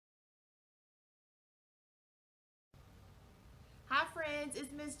friends,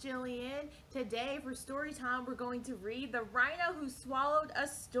 it's Miss Jillian. Today for story time we're going to read The Rhino Who Swallowed a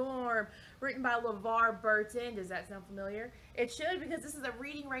Storm, written by LeVar Burton. Does that sound familiar? It should, because this is a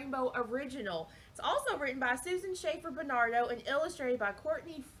Reading Rainbow original. It's also written by Susan Schaefer Bernardo and illustrated by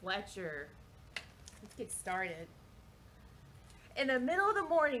Courtney Fletcher. Let's get started. In the middle of the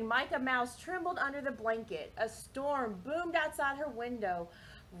morning, Micah Mouse trembled under the blanket. A storm boomed outside her window.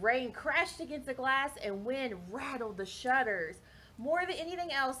 Rain crashed against the glass and wind rattled the shutters. More than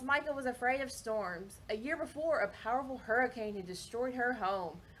anything else, Micah was afraid of storms. A year before, a powerful hurricane had destroyed her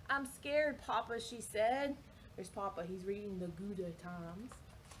home. "I'm scared, Papa," she said. There's Papa. He's reading the Gouda Times.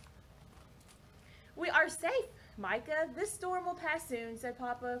 "We are safe, Micah. This storm will pass soon," said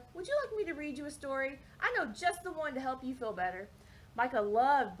Papa. "Would you like me to read you a story? I know just the one to help you feel better." Micah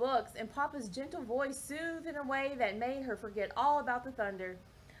loved books, and Papa's gentle voice soothed in a way that made her forget all about the thunder.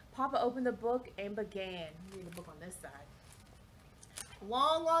 Papa opened the book and began. Read the book on this side.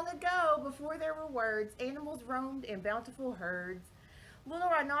 "Long, long ago, before there were words, animals roamed in bountiful herds. Little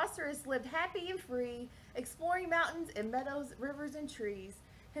Rhinoceros lived happy and free, exploring mountains and meadows, rivers and trees.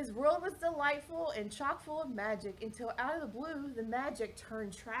 His world was delightful and chock full of magic, until out of the blue, the magic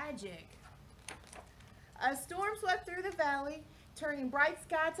turned tragic. A storm swept through the valley, turning bright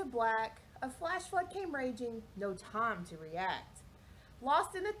sky to black. A flash flood came raging, no time to react.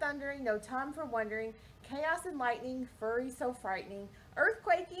 Lost in the thundering, no time for wondering, chaos and lightning, fury so frightening, earth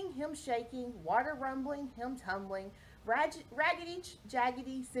quaking, him shaking, water rumbling, him tumbling, raggedy,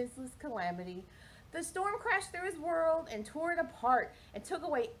 jaggedy, senseless calamity. The storm crashed through his world and tore it apart and took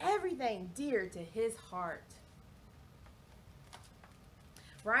away everything dear to his heart.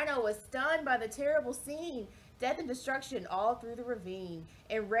 Rhino was stunned by the terrible scene, death and destruction all through the ravine.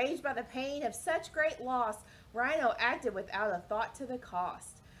 Enraged by the pain of such great loss, Rhino acted without a thought to the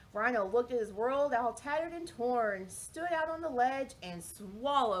cost. Rhino looked at his world all tattered and torn, stood out on the ledge, and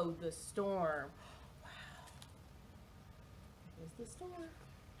swallowed the storm." Wow. Here's the storm.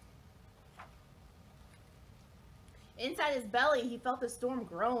 Inside his belly, he felt the storm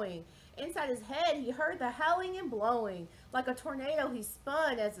growing. Inside his head, he heard the howling and blowing. Like a tornado, he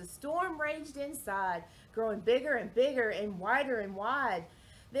spun as the storm raged inside, growing bigger and bigger and wider and wide.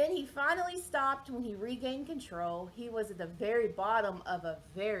 Then he finally stopped when he regained control. He was at the very bottom of a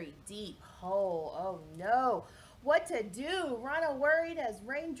very deep hole. Oh no! What to do? Rhino worried as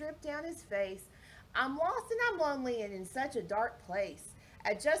rain dripped down his face. "I'm lost and I'm lonely and in such a dark place."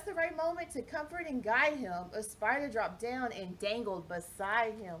 At just the right moment to comfort and guide him, a spider dropped down and dangled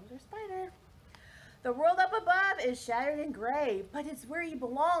beside him. There's a spider. "The world up above is shattered and gray, but it's where you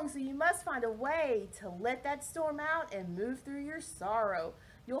belong, so you must find a way to let that storm out and move through your sorrow.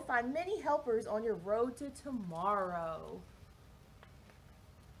 You'll find many helpers on your road to tomorrow."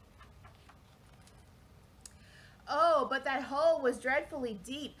 Oh, but that hole was dreadfully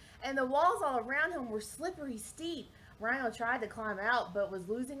deep, and the walls all around him were slippery steep. Rhino tried to climb out, but was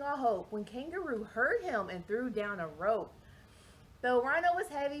losing all hope when Kangaroo heard him and threw down a rope. Though Rhino was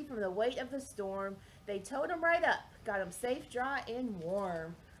heavy from the weight of the storm, they towed him right up, got him safe, dry, and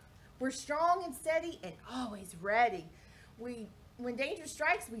warm. "We're strong and steady and always ready. When danger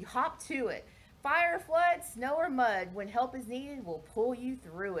strikes, we hop to it. Fire or flood, snow or mud, when help is needed, we'll pull you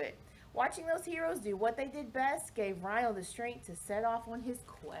through it." Watching those heroes do what they did best gave Rhino the strength to set off on his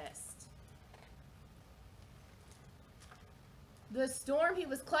quest. The storm he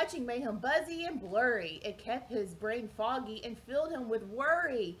was clutching made him buzzy and blurry. It kept his brain foggy and filled him with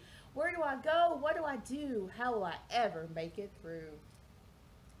worry. Where do I go? What do I do? How will I ever make it through?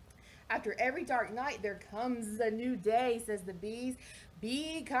 "After every dark night, there comes a new day," says the bees.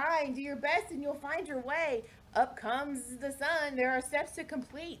 "Be kind, do your best, and you'll find your way. Up comes the sun, there are steps to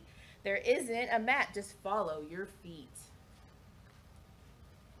complete. There isn't a map, just follow your feet."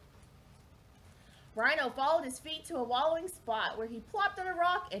 Rhino followed his feet to a wallowing spot where he plopped on a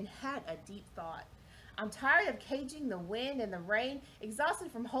rock and had a deep thought. "I'm tired of caging the wind and the rain, exhausted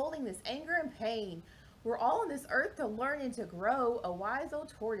from holding this anger and pain. We're all on this earth to learn and to grow," a wise old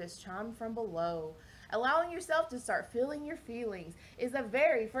tortoise chimed from below. "Allowing yourself to start feeling your feelings is the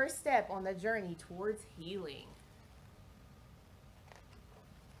very first step on the journey towards healing."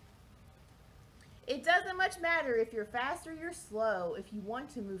 It doesn't much matter if you're fast or you're slow. If you want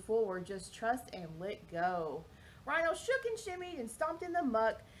to move forward, just trust and let go. Rhino shook and shimmied and stomped in the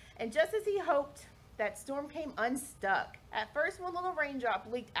muck, and just as he hoped, that storm came unstuck. At first, one little raindrop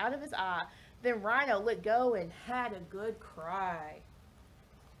leaked out of his eye. Then Rhino let go and had a good cry.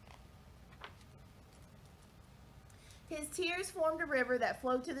 His tears formed a river that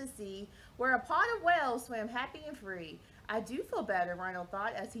flowed to the sea, where a pod of whales swam happy and free. "I do feel better," Rhino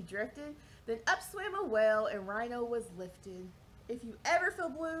thought as he drifted. Then up swam a whale, and Rhino was lifted. If you ever feel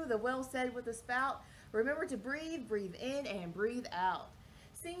blue, the whale said with a spout, remember to breathe, breathe in and breathe out.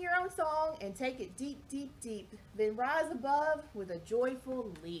 Sing your own song and take it deep, deep, deep. Then rise above with a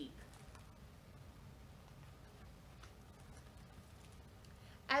joyful leap.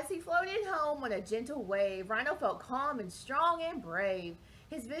 As he floated home on a gentle wave, RHINO felt calm and strong and brave.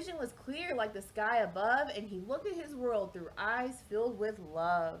 His vision was clear like the sky above, and he looked at his world through eyes filled with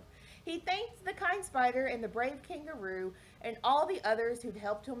love. He thanked the kind spider and the brave kangaroo and all the others who'd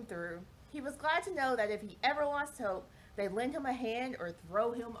helped him through. He was glad to know that if he ever lost hope, they'd lend him a hand or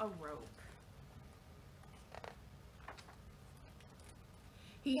throw him a rope.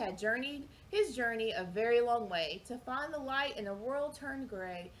 He had journeyed his journey a very long way to find the light in a world turned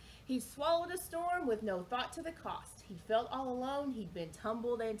gray. He swallowed a storm with no thought to the cost. He felt all alone, he'd been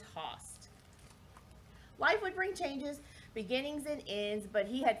tumbled and tossed. Life would bring changes, beginnings and ends, but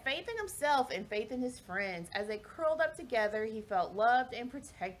he had faith in himself and faith in his friends. As they curled up together, he felt loved and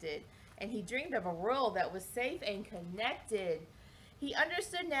protected, and he dreamed of a world that was safe and connected. He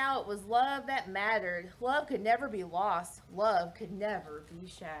understood now it was love that mattered. Love could never be lost. Love could never be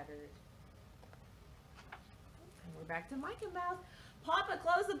shattered. And we're back to Micah Mouth. Papa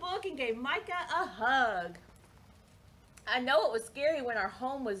closed the book and gave Micah a hug. I know it was scary when our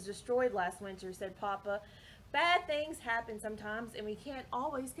home was destroyed last winter, said Papa. Bad things happen sometimes, and we can't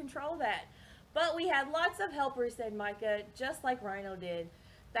always control that. But we had lots of helpers, said Micah, just like RHINO did.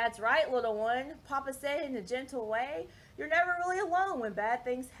 That's right, little one, Papa said in a gentle way. You're never really alone when bad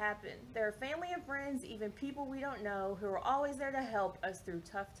things happen. There are family and friends, even people we don't know, who are always there to help us through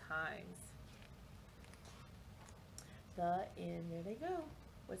tough times. The end. There they go.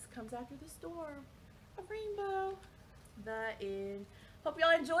 What comes after the storm? A rainbow. The end. Hope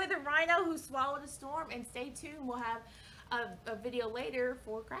y'all enjoy the RHINO who swallowed a storm, and stay tuned. We'll have a video later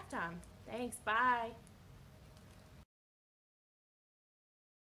for craft time. Thanks. Bye.